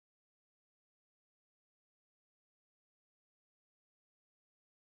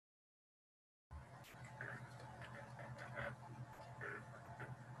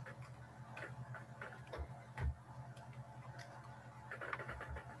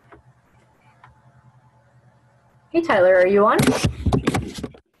Hey Tyler, are you on?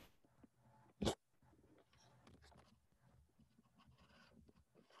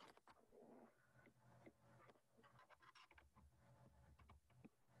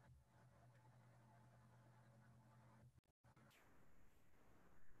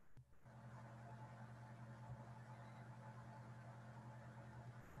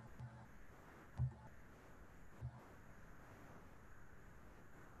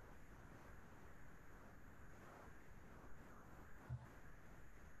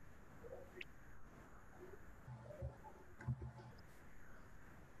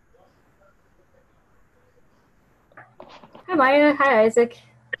 Hi Maya, hi Isaac.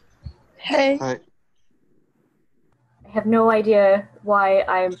 Hey. Hi. I have no idea why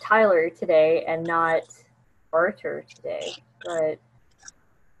I'm Tyler today and not Arthur today, but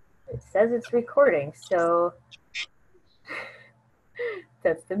it says it's recording, so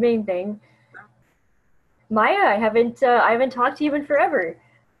that's the main thing. Maya, I haven't talked to you in forever.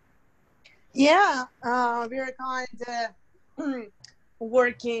 Yeah, we're kind of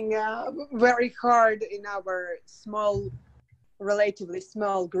working very hard in our relatively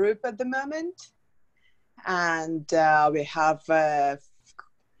small group at the moment, and we have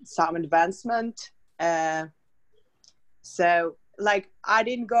some advancement. So, I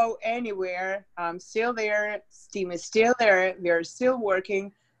didn't go anywhere. I'm still there. Steam is still there. We are still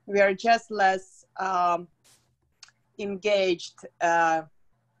working. We are just less engaged.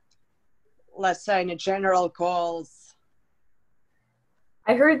 Let's say in a general calls.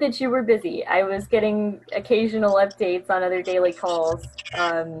 I heard that you were busy. I was getting occasional updates on other daily calls,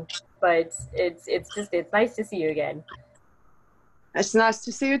 but it's nice to see you again. It's nice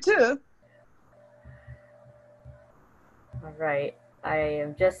to see you too. All right, I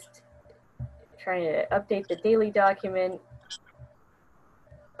am just trying to update the daily document.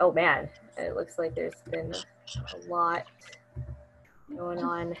 Oh man, it looks like there's been a lot going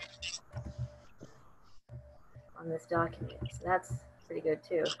on this document, so that's pretty good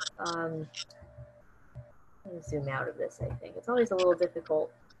too. Let me zoom out of this. I think it's always a little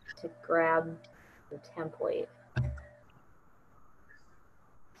difficult to grab the template.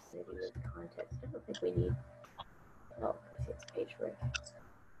 Maybe with context. I don't think we need. Oh, I see it's page break.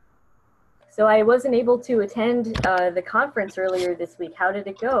 So I wasn't able to attend the conference earlier this week. How did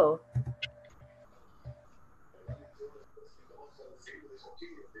it go?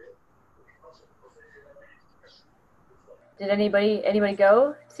 Did anybody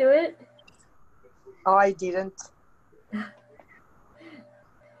go to it? I didn't.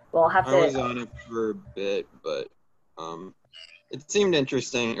 Well, I'll have to. I was on it for a bit, but it seemed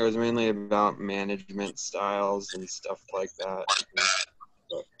interesting. It was mainly about management styles and stuff like that.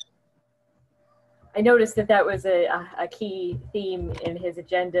 I noticed that was a key theme in his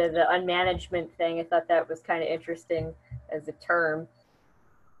agenda, the unmanagement thing. I thought that was kind of interesting as a term.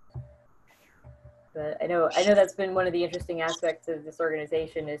 But I know that's been one of the interesting aspects of this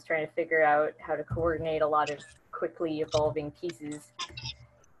organization is trying to figure out how to coordinate a lot of quickly evolving pieces.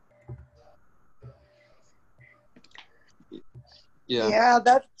 Yeah,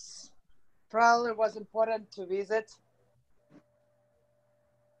 that probably was important to visit.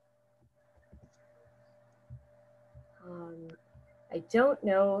 I don't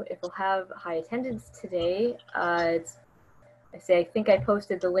know if we'll have high attendance today. I think I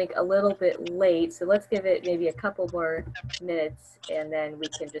posted the link a little bit late, so let's give it maybe a couple more minutes, and then we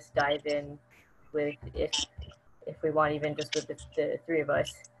can just dive in with if we want, even just with the three of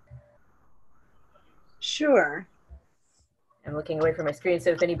us. Sure. I'm looking away from my screen, so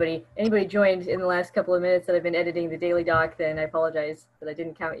if anybody joined in the last couple of minutes that I've been editing the daily doc, then I apologize that I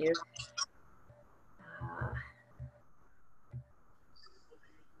didn't count you.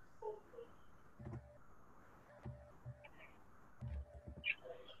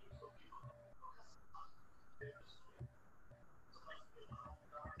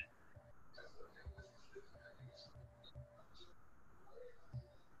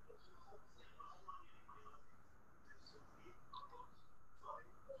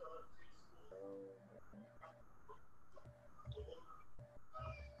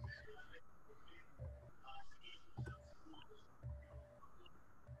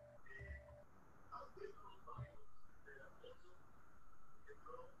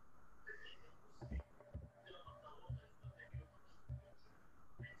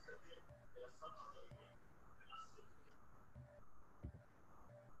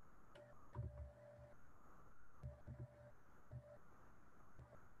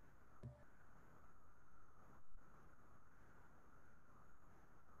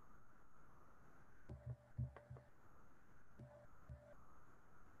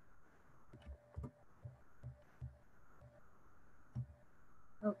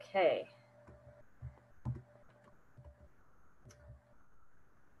 Okay.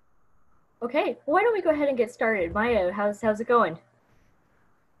 Okay, well, why don't we go ahead and get started? Maya, how's it going?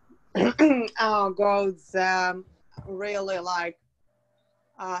 Goes really like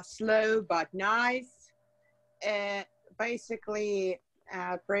slow but nice. Basically,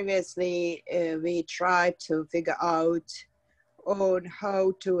 previously we tried to figure out on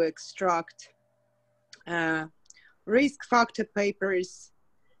how to extract risk factor papers,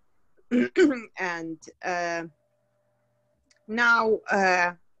 and now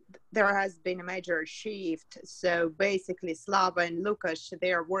there has been a major shift. So basically, Slava and Lukas,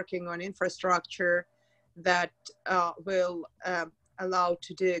 they are working on infrastructure that will allow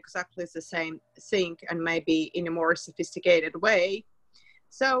to do exactly the same thing and maybe in a more sophisticated way.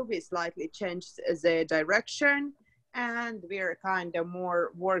 So we slightly changed the direction, and we're kind of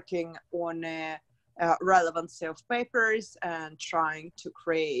more working on relevancy of papers and trying to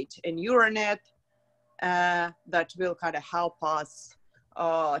create a neural net that will kind of help us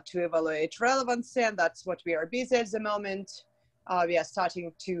to evaluate relevancy, and that's what we are busy at the moment. We are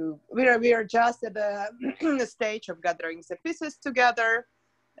starting to, we are just at the stage of gathering the pieces together.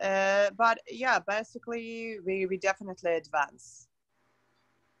 But yeah, basically we definitely advance.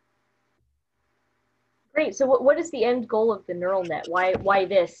 Great. So what is the end goal of the neural net? Why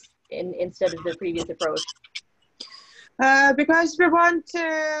this instead of the previous approach? Because we wanted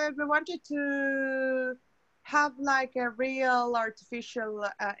to have like a real artificial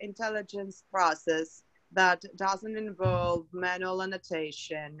intelligence process that doesn't involve manual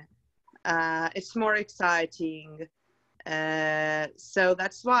annotation. It's more exciting. So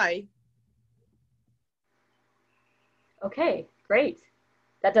that's why. Okay, great.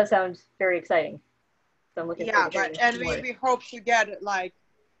 That does sound very exciting. So I'm looking forward to hearing and more. we hope to get like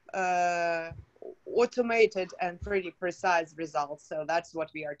automated and pretty precise results. So that's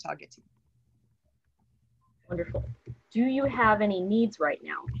what we are targeting. Wonderful. Do you have any needs right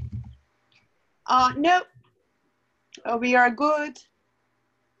now? No, we are good.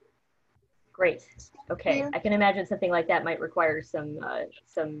 Great. Okay. Yeah. I can imagine something like that might require some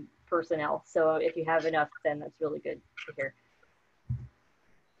personnel. So if you have enough, then that's really good to hear.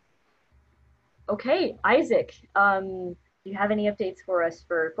 Okay, Isaac, do you have any updates for us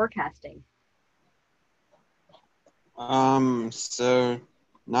for forecasting? So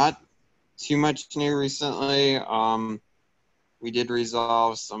not too much new recently. We did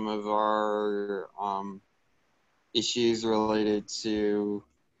resolve some of our issues related to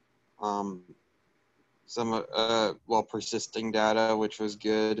some persisting data, which was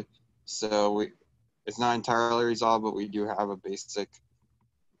good. So it's not entirely resolved, but we do have a basic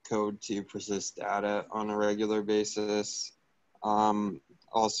code to persist data on a regular basis.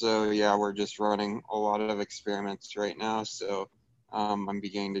 Also, yeah, we're just running a lot of experiments right now, so I'm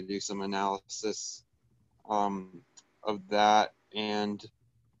beginning to do some analysis of that, and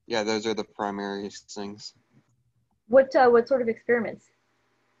yeah, those are the primary things. What sort of experiments?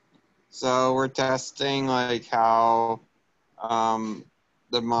 So we're testing like how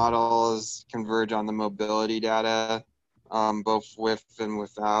the models converge on the mobility data, both with and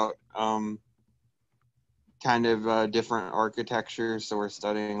without kind of different architectures. So we're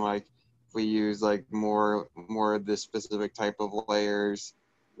studying like if we use like more of this specific type of layers,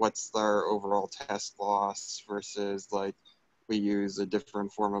 what's our overall test loss versus like we use a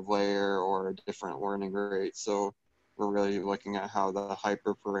different form of layer or a different learning rate. So we're really looking at how the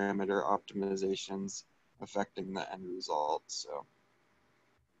hyperparameter optimizations affecting the end result. So.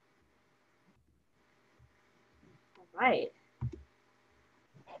 All right.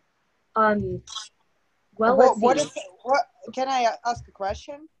 Well, let's see. What can I ask a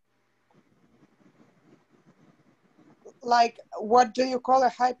question? Like, what do you call a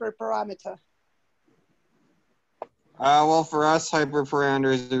hyperparameter? Well, for us,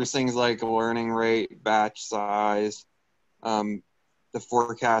 hyperparameters, there's things like learning rate, batch size, the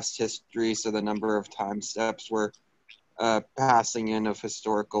forecast history, so the number of time steps we're passing in of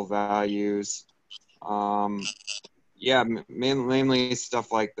historical values. Yeah, mainly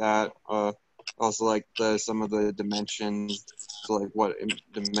stuff like that. Also, like some of the dimensions, so like what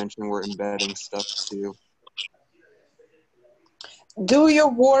dimension we're embedding stuff to. Do you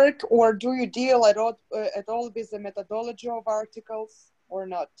work or do you deal at all with the methodology of articles or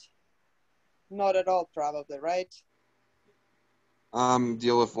not? Not at all, probably, right?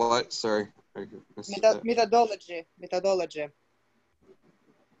 Deal with what? Sorry. Methodology. You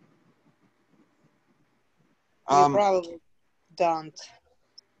probably don't.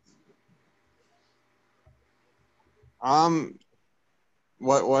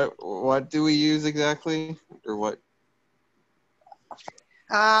 What do we use exactly, or what?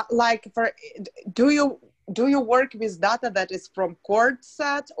 Like for, do you work with data that is from court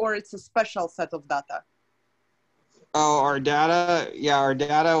set, or it's a special set of data? Oh, our data, yeah, our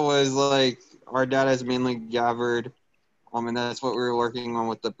data was like, our data is mainly gathered, and that's what we were working on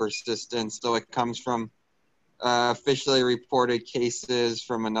with the persistence. So it comes from officially reported cases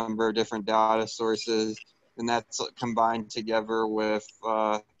from a number of different data sources, and that's combined together with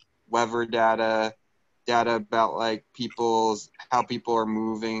weather data, data about like how people are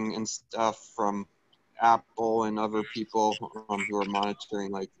moving and stuff from Apple and other people who are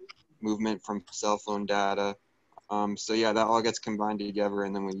monitoring like movement from cell phone data. So yeah, that all gets combined together,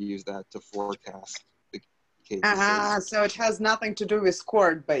 and then we use that to forecast the cases. So it has nothing to do with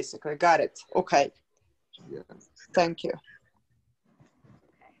court, basically. Got it. Okay. Yeah. Thank you.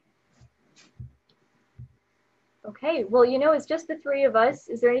 Okay, well, it's just the three of us.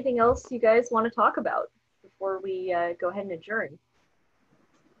 Is there anything else you guys want to talk about before we go ahead and adjourn?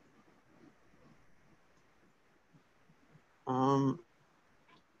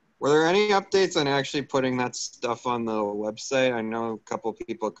 Were there any updates on actually putting that stuff on the website? I know a couple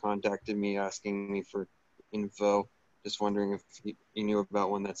people contacted me asking me for info. Just wondering if you knew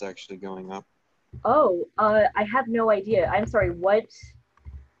about when that's actually going up. Oh, I have no idea. I'm sorry, what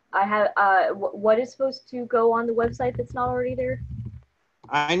what is supposed to go on the website that's not already there?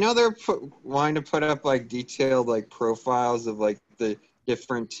 I know they're wanting to put up like detailed like profiles of like the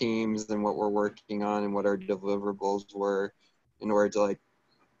different teams and what we're working on and what our deliverables were in order to like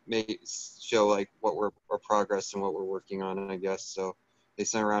show like our progress and what we're working on, and I guess so they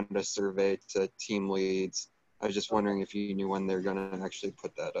sent around a survey to team leads. I was just wondering if you knew when they're gonna actually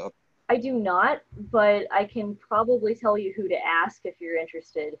put that up. I do not, but I can probably tell you who to ask if you're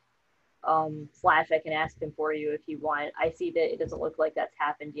interested. Slash, I can ask them for you if you want. I see that it doesn't look like that's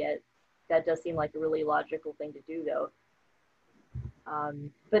happened yet. That does seem like a really logical thing to do, though.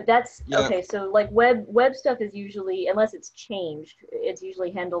 But that's okay. So like web stuff is usually, unless it's changed, it's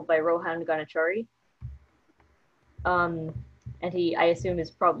usually handled by Rohan Ganachari. And I assume is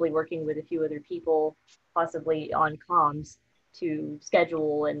probably working with a few other people, possibly on comms, to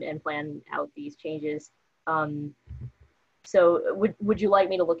schedule and plan out these changes. So would you like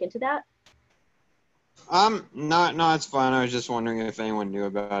me to look into that? No, it's fine. I was just wondering if anyone knew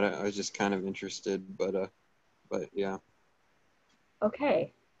about it. I was just kind of interested, but yeah.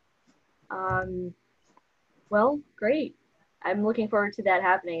 Okay. Well, great. I'm looking forward to that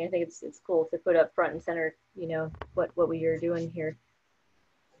happening. I think it's cool to put up front and center, what we are doing here.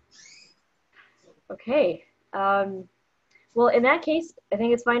 Okay. Well, in that case, I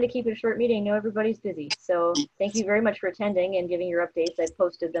think it's fine to keep it a short meeting. I know everybody's busy. So thank you very much for attending and giving your updates. I've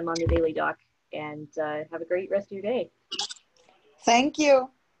posted them on the Daily Doc, and have a great rest of your day. Thank you.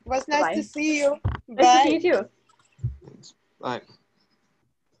 It was nice to see you. Nice to see you too. Thanks. Bye.